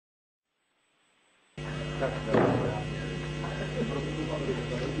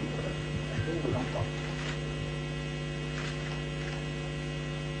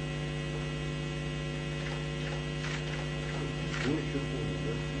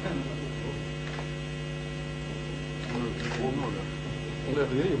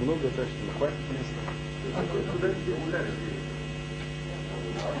Много точно, хватит места.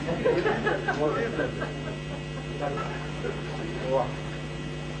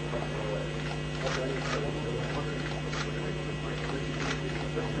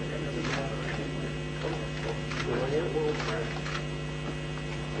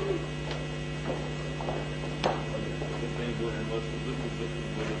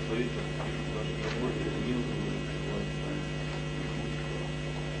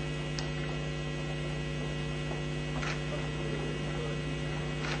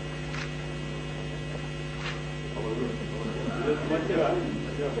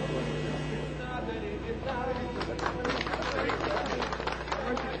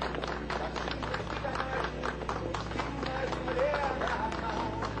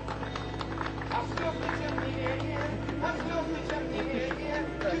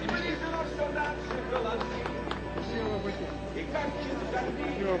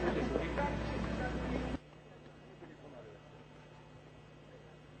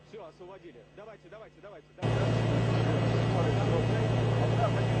 Все, освободили. Давайте.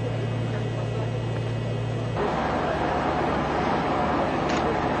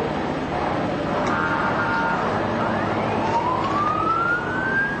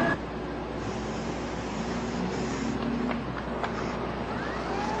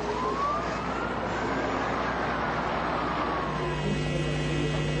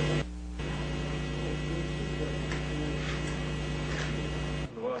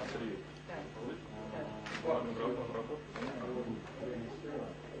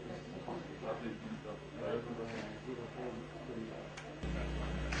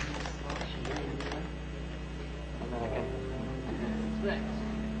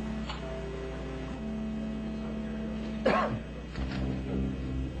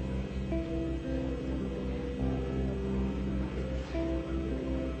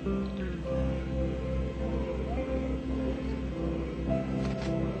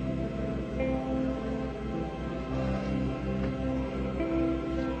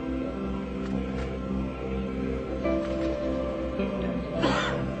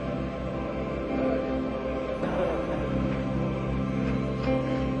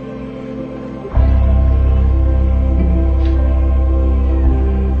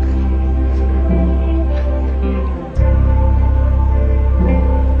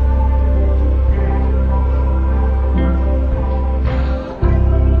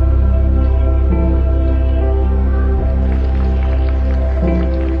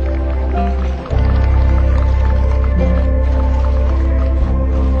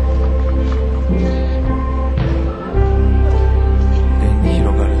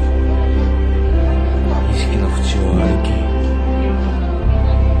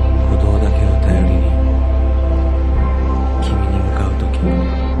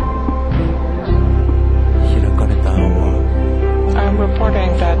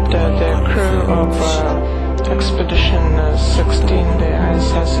 Expedition 16, the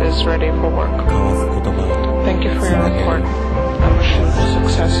ISS is ready for work. Thank you for your report. I wish you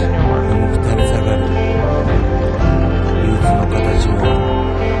success in your work.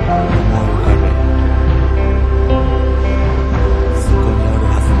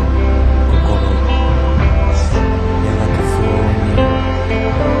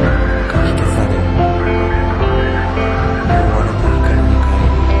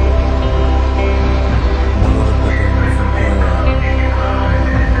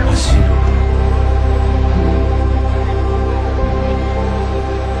 走る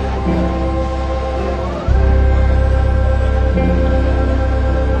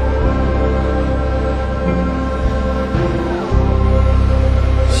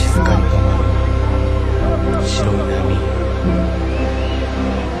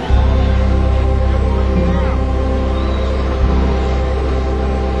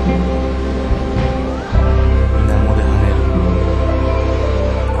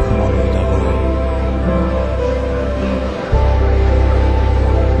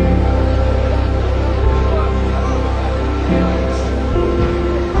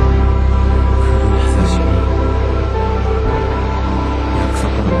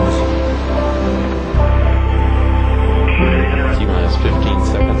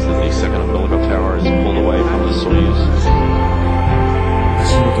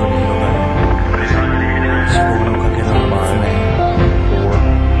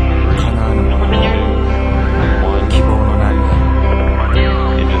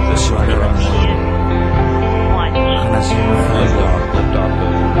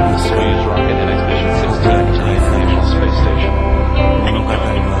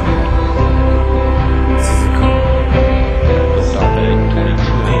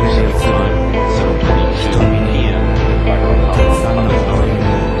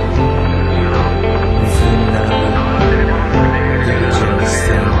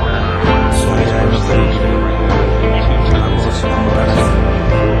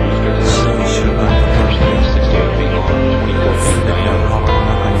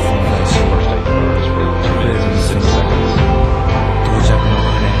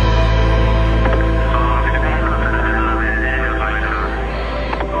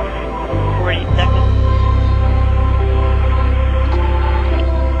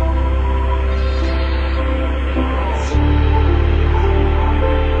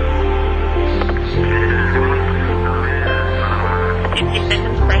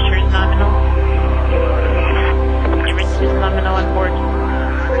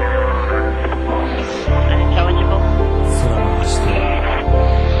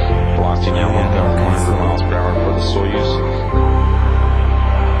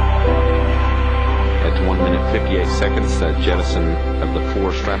seconds jettison of the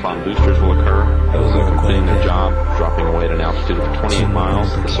 4 strap-on boosters will occur. Those are completing their job, dropping away at an altitude of 28 miles.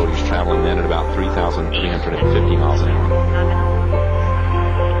 The Soyuz traveling then at about 3,350 miles an hour.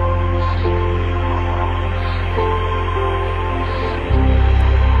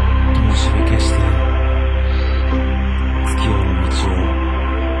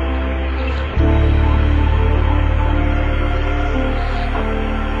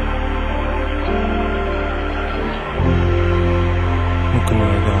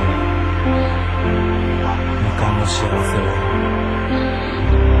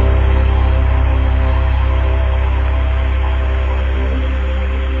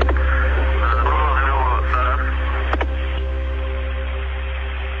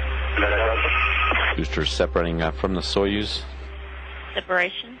 Boosters separating from the Soyuz.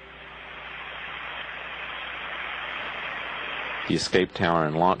 Separation. The escape tower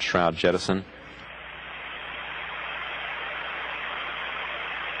and launch shroud jettison.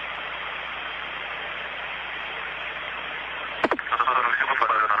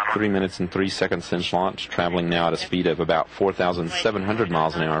 Three minutes and 3 seconds since launch, traveling now at a speed of about 4,700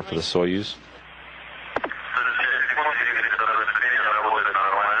 miles an hour for the Soyuz.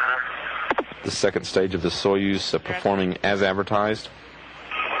 The second stage of the Soyuz performing as advertised.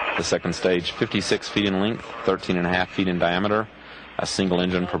 The second stage, 56 feet in length, 13.5 feet in diameter. A single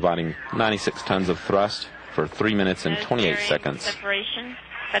engine providing 96 tons of thrust for 3 minutes and 28 seconds. Separation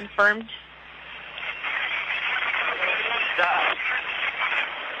confirmed.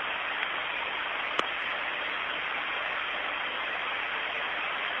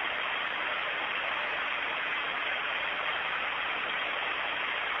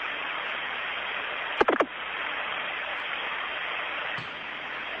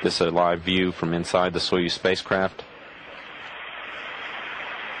 This is a live view from inside the Soyuz spacecraft.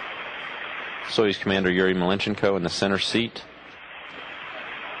 Soyuz Commander Yuri Malenchenko in the center seat.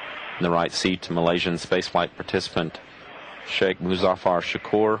 In the right seat, Malaysian spaceflight participant Sheikh Muzaffar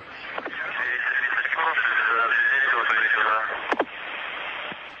Shakur.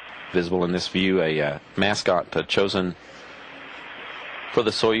 Visible in this view, a mascot chosen for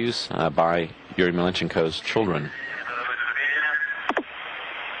the Soyuz by Yuri Malenchenko's children.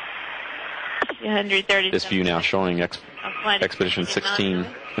 This view now showing Expedition 16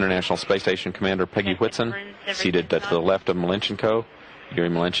 International Space Station Commander Peggy Whitson seated to the left of Malenchenko. Yuri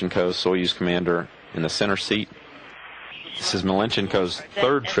Malenchenko, Soyuz commander, in the center seat. This is Malenchenko's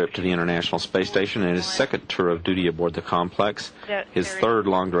third trip to the International Space Station and his second tour of duty aboard the complex. His third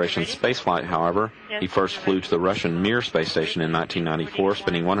long-duration spaceflight, however. He first flew to the Russian Mir space station in 1994,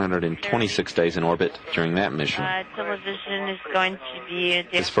 spending 126 days in orbit during that mission. Television is going to be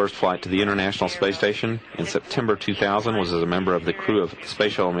his first flight to the International Space Station in September 2000 was as a member of the crew of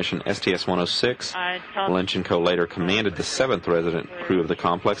Space Shuttle mission STS-106. Malenchenko later commanded the 7th resident crew of the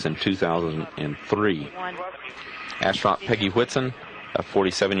complex in 2003. Astronaut Peggy Whitson, a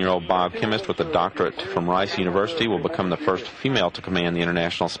 47-year-old biochemist with a doctorate from Rice University, will become the first female to command the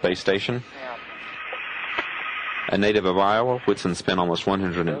International Space Station. A native of Iowa, Whitson spent almost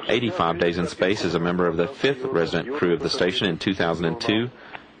 185 days in space as a member of the 5th resident crew of the station in 2002,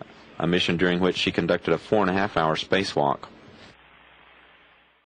 a mission during which she conducted a 4.5-hour spacewalk.